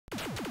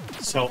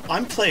So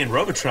I'm playing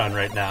Robotron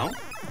right now,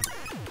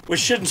 which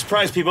shouldn't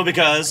surprise people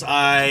because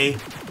I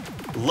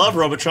love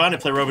Robotron. I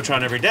play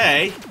Robotron every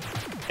day,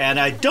 and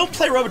I don't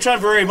play Robotron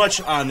very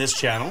much on this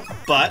channel,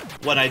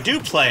 but when I do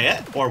play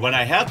it, or when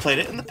I have played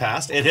it in the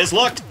past, it has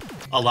looked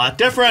a lot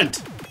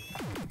different.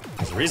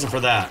 There's a reason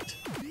for that.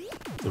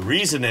 The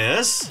reason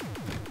is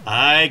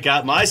I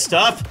got my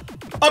stuff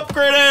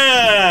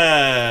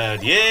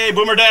upgraded! Yay,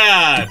 Boomer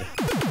Dad!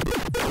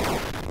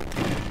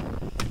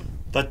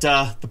 But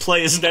the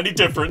play isn't any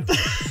different.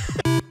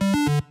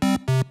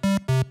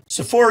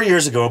 So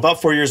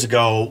about 4 years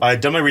ago,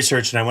 I'd done my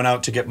research and I went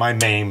out to get my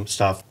Mame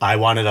stuff. I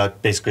wanted a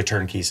basically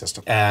turnkey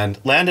system and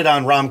landed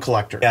on Rom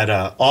Collector. They had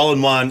a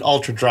all-in-one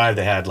ultra drive.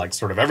 They had like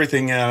sort of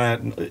everything in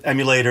it,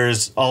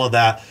 emulators, all of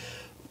that.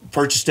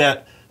 Purchased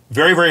it,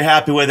 very, very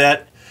happy with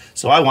it.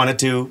 So I wanted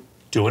to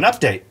do an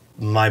update.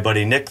 My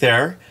buddy Nick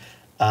there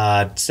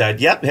said,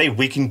 yep, hey,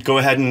 we can go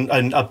ahead and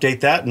update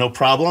that, no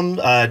problem.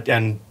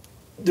 And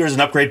there's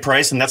an upgrade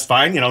price, and that's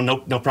fine. You know,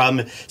 no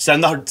problem.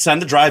 Send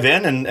the drive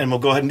in, and we'll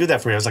go ahead and do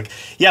that for you. I was like,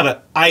 yeah,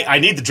 but I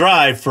need the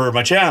drive for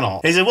my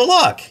channel. He said, well,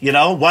 look, you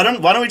know, why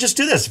don't we just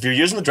do this? If you're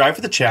using the drive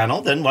for the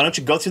channel, then why don't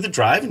you go through the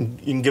drive and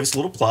you can give us a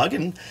little plug?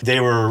 And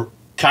they were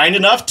kind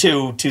enough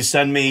to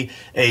send me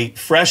a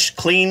fresh,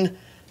 clean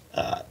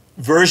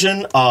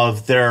version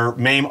of their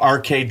Mame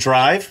arcade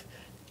drive.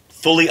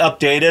 Fully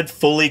updated,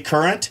 fully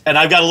current, and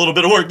I've got a little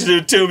bit of work to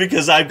do too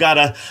because I've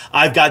got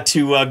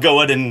to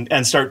go in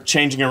and start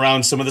changing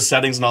around some of the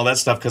settings and all that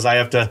stuff because I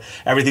have to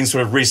everything's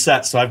sort of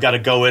reset, so I've got to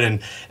go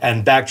in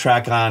and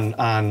backtrack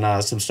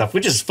on some stuff,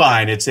 which is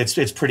fine.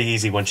 It's pretty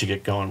easy once you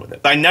get going with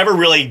it. I never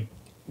really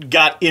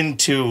got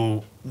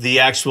into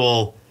the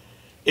actual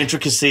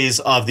intricacies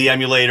of the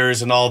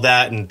emulators and all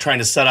that and trying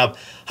to set up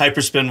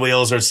hyperspin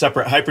wheels or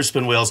separate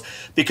hyperspin wheels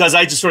because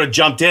I just sort of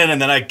jumped in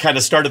and then I kind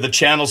of started the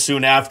channel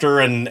soon after,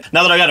 and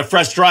now that I got a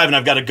fresh drive and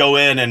I've got to go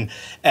in and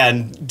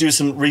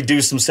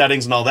redo some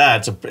settings and all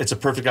that, it's a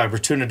perfect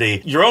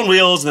opportunity. Your own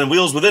wheels and then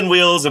wheels within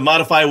wheels and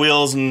modify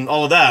wheels and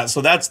all of that. So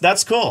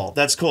that's cool.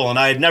 That's cool. And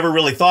I had never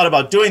really thought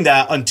about doing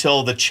that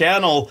until the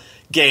channel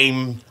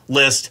game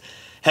list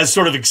has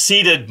sort of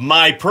exceeded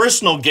my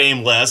personal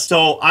game list.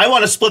 So I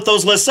want to split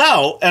those lists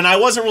out, and I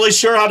wasn't really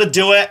sure how to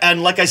do it.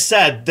 And like I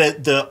said,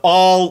 the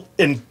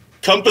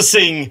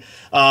all-encompassing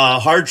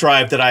hard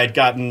drive that I had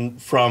gotten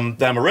from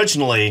them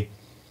originally,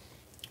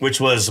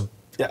 which was,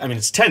 I mean,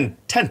 it's 10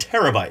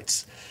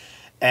 terabytes.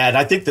 And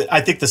I think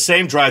the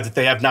same drive that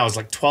they have now is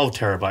like 12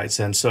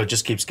 terabytes. And so it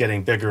just keeps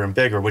getting bigger and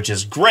bigger, which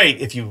is great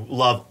if you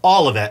love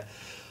all of it.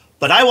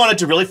 But I wanted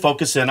to really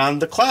focus in on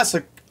the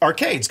classic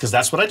arcades, because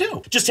that's what I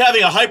do. Just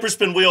having a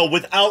hyperspin wheel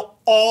without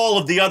all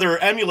of the other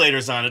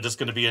emulators on it is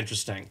going to be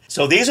interesting.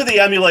 So these are the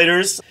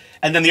emulators,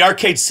 and then the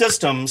arcade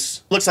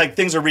systems. Looks like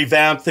things are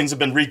revamped, things have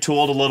been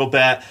retooled a little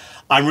bit.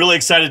 I'm really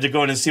excited to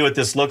go in and see what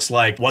this looks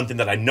like. One thing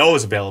that I know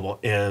is available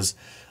is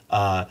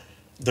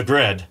the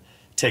grid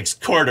takes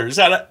quarters.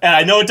 And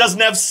I know it doesn't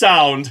have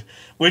sound,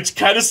 which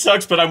kind of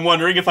sucks, but I'm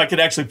wondering if I could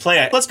actually play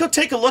it. Let's go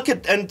take a look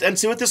at and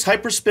see what this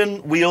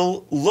hyperspin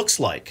wheel looks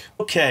like.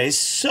 Okay,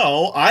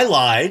 so I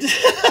lied.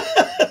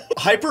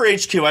 Hyper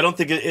HQ, I don't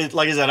think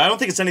like I said, I don't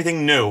think it's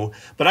anything new,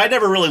 but I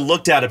never really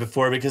looked at it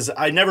before because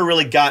I never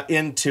really got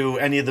into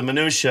any of the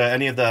minutia,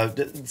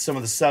 some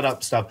of the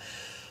setup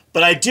stuff.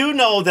 But I do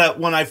know that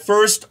when I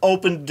first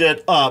opened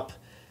it up,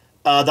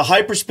 the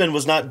hyperspin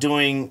was not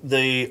doing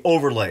the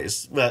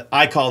overlays.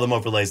 I call them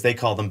overlays, they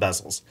call them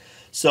bezels.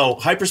 So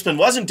hyperspin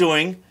wasn't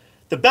doing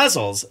the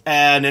bezels,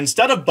 and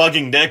instead of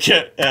bugging Nick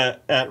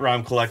at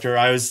Rom Collector,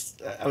 I was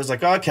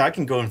like, oh, okay, I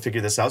can go and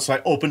figure this out. So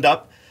I opened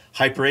up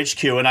Hyper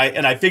HQ and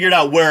I figured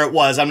out where it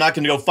was. I'm not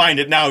going to go find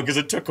it now because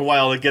it took a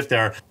while to get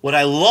there. What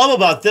I love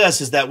about this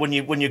is that when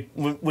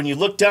you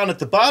look down at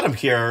the bottom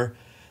here,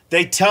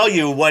 they tell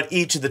you what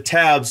each of the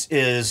tabs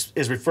is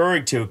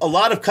referring to. A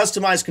lot of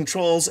customized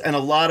controls and a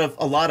lot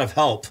of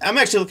help. I'm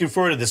actually looking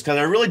forward to this because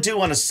I really do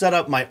want to set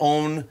up my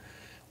own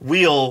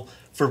wheel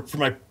for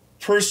my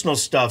personal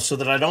stuff so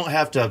that I don't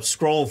have to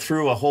scroll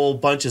through a whole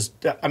bunch of,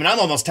 I mean, I'm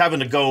almost having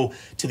to go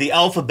to the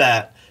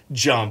alphabet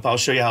jump. I'll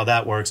show you how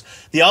that works.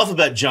 The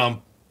alphabet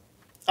jump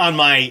on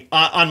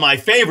my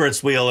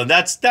favorites wheel, and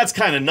that's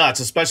kind of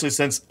nuts, especially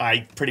since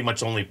I pretty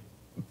much only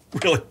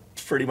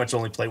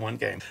play one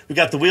game. We've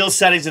got the wheel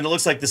settings, and it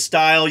looks like the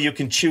style you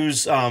can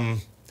choose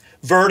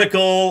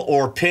vertical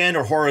or pin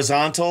or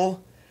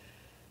horizontal.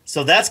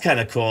 So that's kind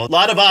of cool. A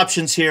lot of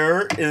options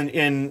here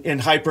in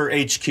Hyper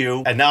HQ.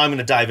 And now I'm going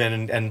to dive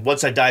in, and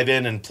once I dive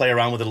in and play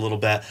around with it a little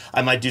bit,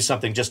 I might do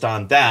something just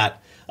on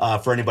that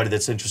for anybody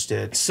that's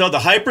interested. So the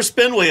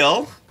Hyperspin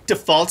wheel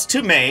defaults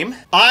to Mame.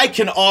 I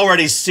can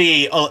already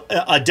see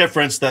a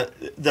difference. That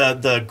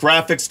the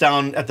graphics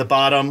down at the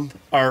bottom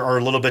are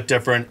a little bit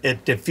different.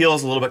 It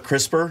feels a little bit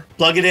crisper.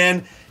 Plug it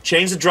in,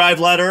 change the drive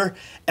letter,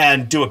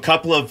 and do a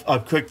couple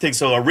of quick things.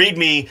 So a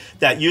README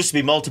that used to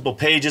be multiple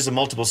pages and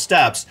multiple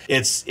steps,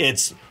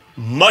 it's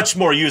much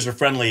more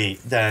user-friendly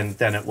than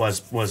it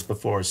was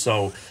before.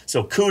 So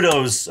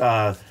kudos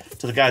to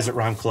the guys at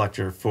Rom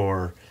Collector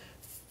for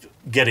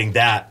getting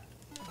that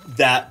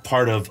that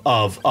part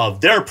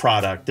of their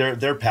product,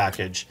 their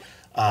package,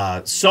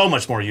 so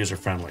much more user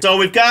friendly. So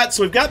we've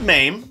got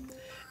Mame,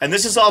 and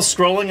this is all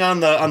scrolling on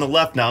the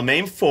left now.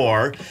 Mame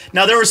 4.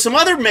 Now there were some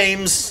other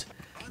Mames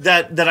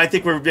that I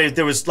think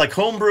there was like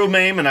Homebrew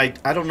Mame, and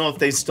I don't know if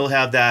they still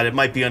have that. It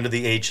might be under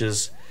the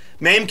H's.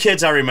 Mame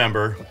Kids, I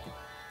remember.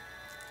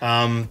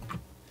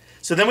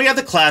 So then we have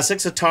the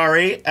classics,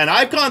 Atari, and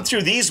I've gone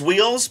through these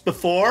wheels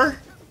before,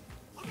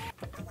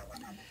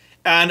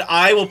 and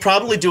I will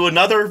probably do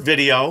another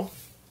video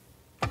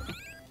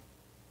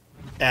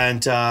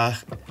and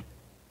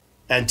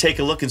take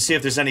a look and see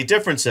if there's any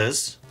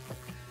differences.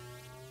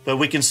 But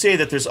we can see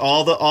that there's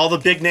all the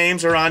big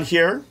names are on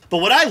here. But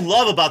what I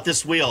love about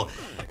this wheel,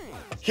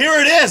 here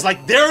it is.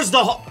 Like there's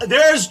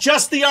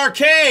just the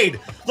arcade.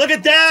 Look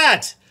at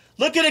that.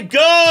 Look at it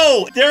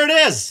go. There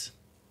it is.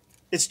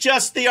 It's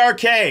just the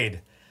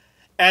arcade.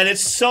 And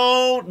it's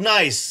so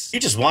nice. You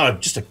just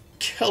want just a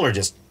killer,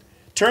 just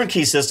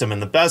turnkey system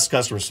and the best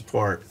customer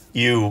support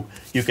you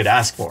could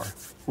ask for.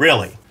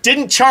 Really.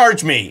 Didn't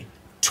charge me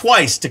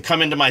twice to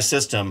come into my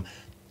system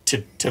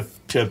to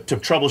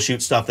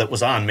troubleshoot stuff that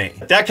was on me.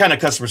 That kind of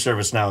customer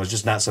service now is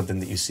just not something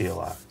that you see a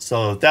lot.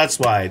 So that's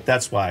why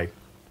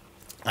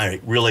I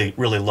really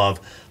love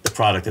the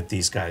product that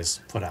these guys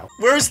put out.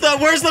 Where's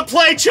the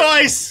Play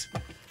Choice?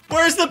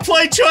 Where's the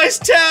Play Choice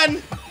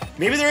 10?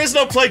 Maybe there is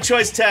no Play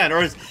Choice 10,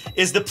 or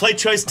is the Play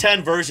Choice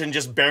 10 version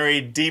just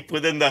buried deep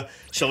within the...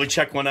 Shall we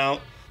check one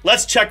out?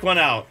 Let's check one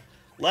out.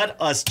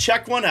 Let us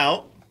check one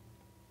out.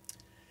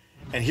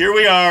 And here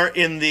we are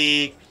in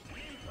the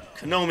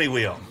Konami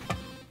wheel.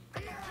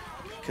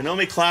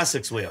 Konami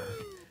Classics wheel.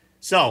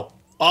 So,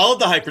 all of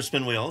the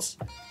Hyperspin wheels,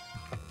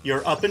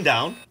 you're up and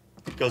down.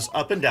 It goes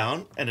up and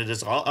down, and it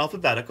is all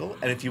alphabetical.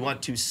 And if you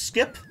want to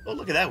skip... Oh,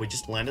 look at that. We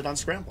just landed on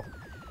Scramble.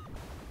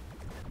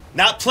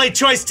 Not Play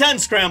Choice 10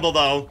 Scramble,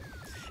 though.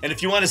 And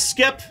if you want to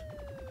skip...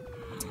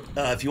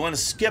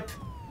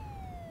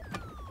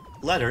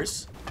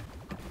 letters,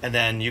 and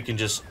then you can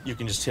just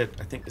hit,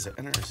 I think, is it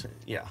enter?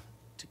 Yeah,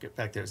 to get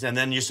back there. And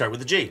then you start with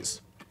the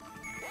G's.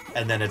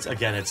 And then it's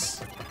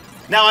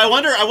now I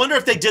wonder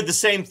if they did the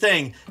same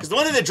thing, because the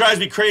one thing that drives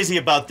me crazy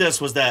about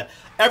this was that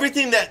every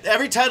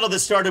title that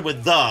started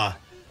with the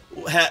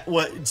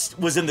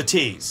was in the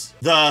T's.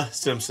 The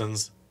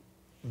Simpsons.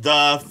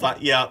 The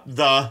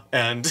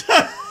end.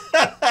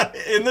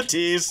 In the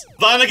T's.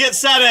 Vonnegut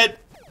said it.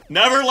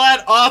 Never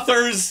let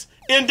authors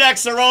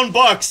index their own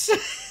books.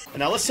 And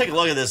now let's take a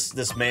look at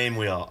this Mame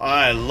wheel.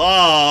 I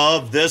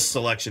love this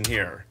selection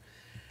here.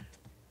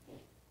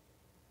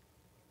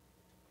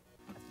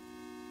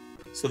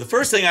 So the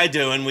first thing I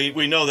do, and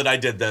we know that I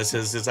did this,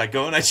 is I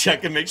go and I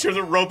check and make sure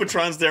the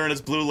Robotron's there in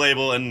its blue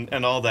label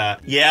and all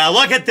that. Yeah,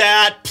 look at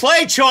that.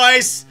 Play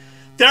Choice.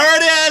 There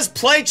it is.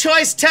 Play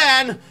Choice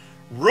 10.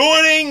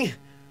 Ruining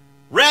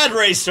Rad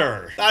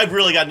Racer. I've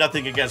really got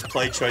nothing against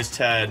Play Choice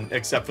 10,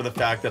 except for the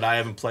fact that I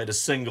haven't played a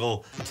single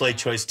Play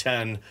Choice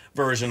 10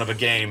 version of a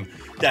game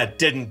that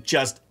didn't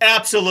just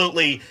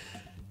absolutely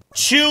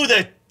chew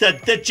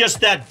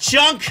that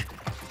junk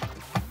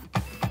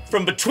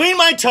from between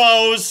my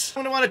toes.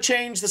 I'm gonna want to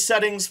change the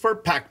settings for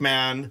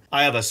Pac-Man.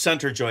 I have a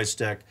center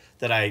joystick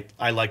that I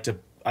like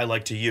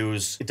to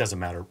use. It doesn't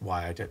matter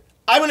why I did.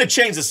 I'm gonna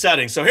change the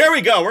settings. So here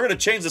we go. We're gonna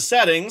change the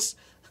settings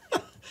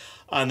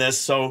on this.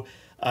 So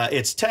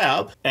it's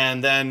tab,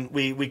 and then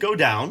we go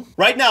down.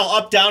 Right now,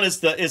 up down is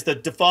the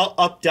default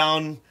up,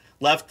 down,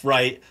 left,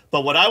 right.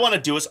 But what I want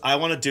to do is I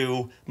want to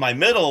do my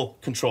middle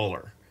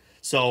controller.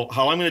 So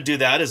how I'm going to do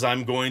that is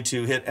I'm going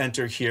to hit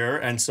enter here,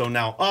 and so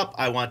now up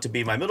I want to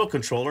be my middle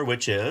controller,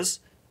 which is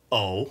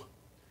O.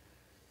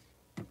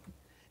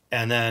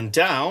 And then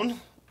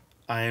down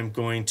I am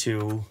going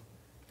to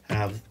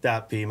have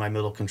that be my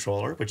middle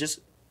controller, which is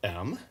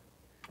M.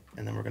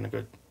 And then we're going to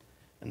go,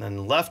 and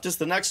then left is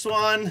the next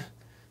one.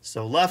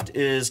 So left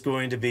is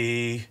going to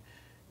be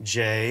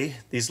J.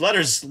 These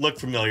letters look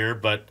familiar,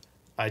 but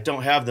I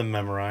don't have them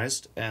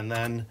memorized. And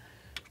then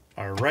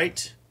our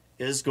right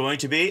is going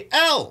to be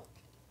L.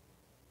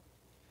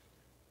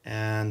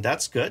 And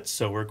that's good.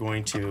 So we're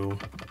going to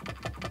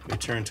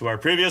return to our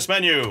previous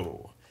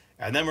menu.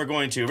 And then we're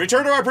going to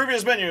return to our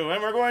previous menu.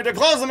 And we're going to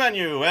close the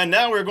menu. And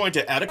now we're going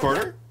to add a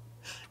quarter.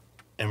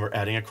 And we're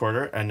adding a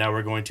quarter. And now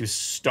we're going to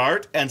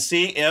start and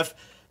see if,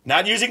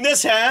 not using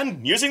this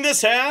hand, using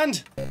this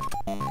hand,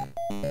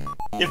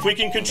 if we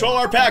can control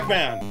our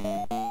Pac-Man.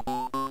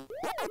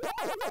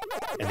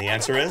 And the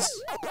answer is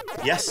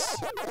yes.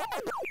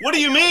 What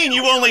do you mean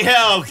you only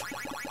have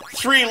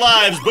 3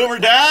 lives, Boomer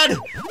Dad?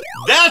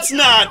 That's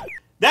not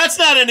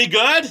any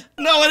good.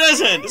 No, it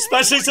isn't,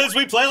 especially since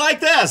we play like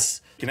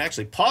this. You can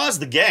actually pause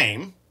the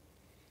game.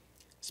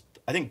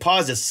 I think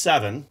pause is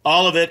 7.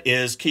 All of it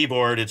is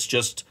keyboard. It's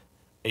just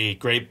a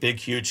great big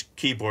huge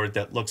keyboard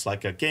that looks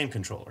like a game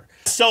controller.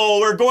 So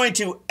we are going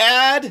to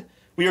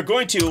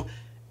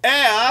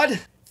add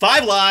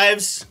 5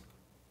 lives,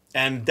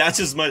 and that's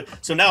as much.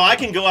 So now I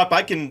can go up,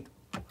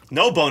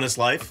 no bonus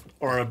life,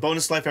 or a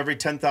bonus life every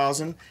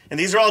 10,000, and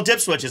these are all dip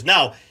switches.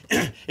 Now,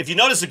 if you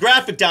notice the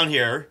graphic down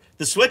here,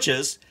 the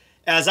switches,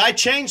 as I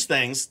change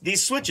things,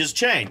 these switches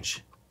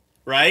change,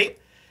 right?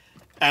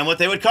 And what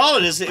they would call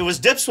it is it was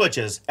dip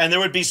switches. And there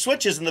would be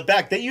switches in the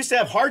back. They used to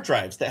have hard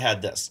drives that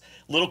had this.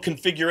 Little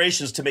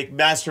configurations to make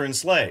master and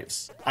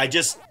slaves. I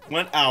just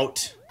went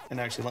out, and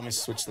actually let me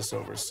switch this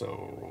over.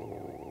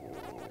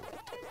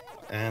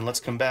 And let's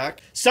come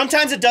back.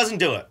 Sometimes it doesn't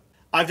do it.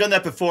 I've done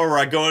that before where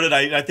I go in and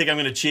I think I'm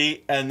gonna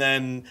cheat and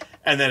then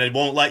it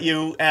won't let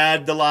you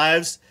add the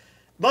lives.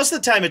 Most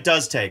of the time it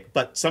does take,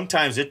 but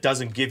sometimes it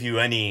doesn't give you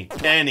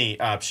any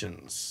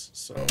options.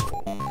 So,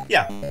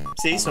 yeah.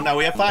 See, so now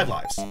we have 5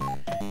 lives.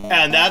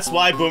 And that's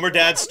why Boomer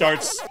Dad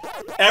starts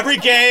every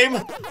game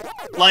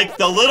like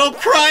the little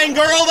crying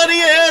girl that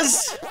he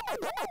is.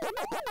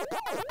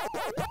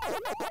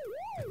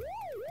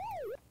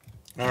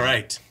 All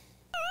right.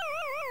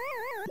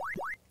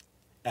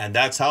 And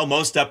that's how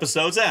most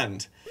episodes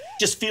end. It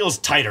just feels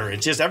tighter. It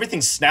just,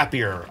 everything's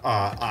snappier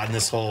on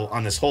this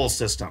whole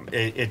system.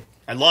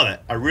 I love it.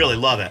 I really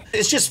love it.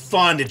 It's just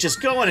fun to just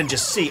go in and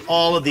just see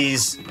all of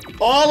these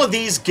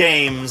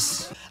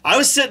games. I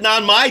was sitting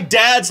on my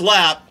dad's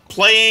lap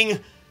playing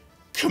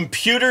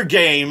computer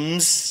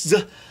games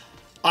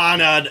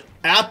on an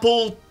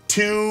Apple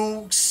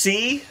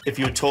IIc. If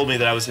you had told me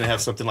that I was going to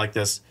have something like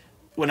this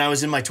when I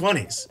was in my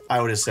 20s,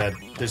 I would have said,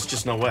 there's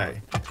just no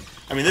way.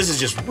 I mean, this is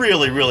just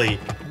really, really,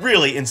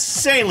 really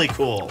insanely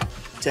cool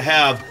to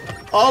have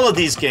all of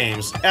these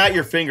games at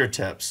your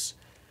fingertips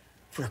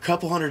for a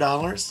couple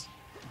 $100.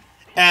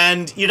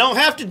 And you don't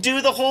have to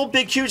do the whole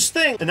big, huge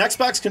thing. An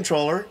Xbox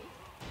controller,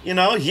 you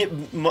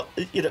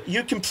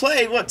can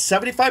play, what,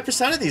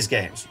 75% of these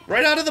games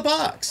right out of the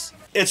box.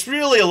 It's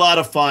really a lot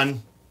of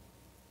fun.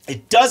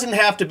 It doesn't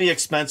have to be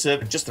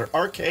expensive. Just their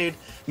arcade,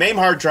 Mame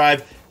hard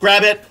drive.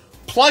 Grab it,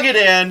 plug it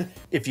in.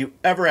 If you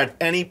ever had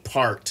any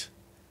part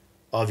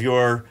of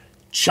your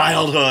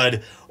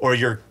childhood or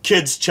your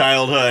kid's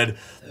childhood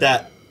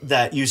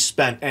that you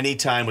spent any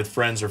time with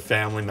friends or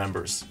family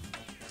members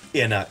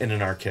in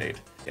an arcade,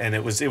 and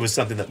it was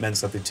something that meant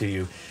something to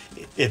you,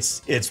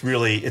 it's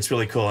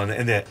really cool,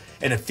 and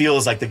it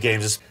feels like the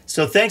games.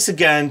 So thanks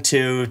again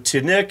to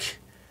Nick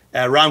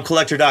at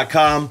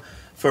romcollector.com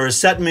for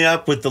setting me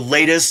up with the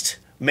latest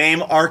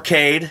Mame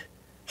arcade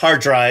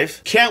hard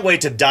drive. Can't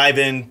wait to dive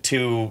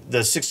into the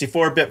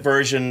 64-bit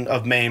version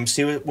of Mame,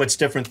 see what's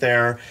different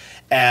there,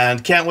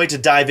 and can't wait to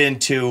dive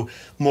into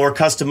more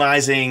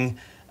customizing,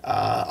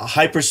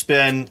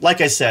 hyperspin. Like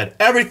I said,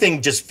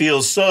 everything just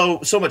feels so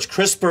much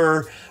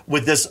crisper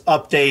with this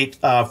update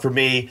for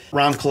me.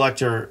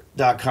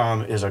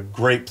 RomCollector.com is a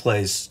great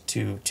place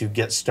to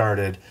get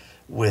started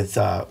with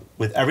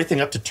everything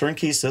up to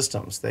turnkey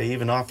systems. They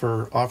even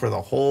offer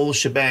the whole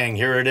shebang.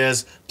 Here it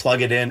is,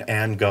 plug it in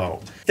and go.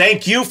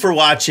 Thank you for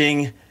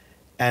watching,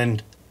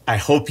 and I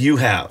hope you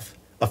have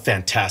a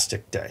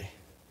fantastic day.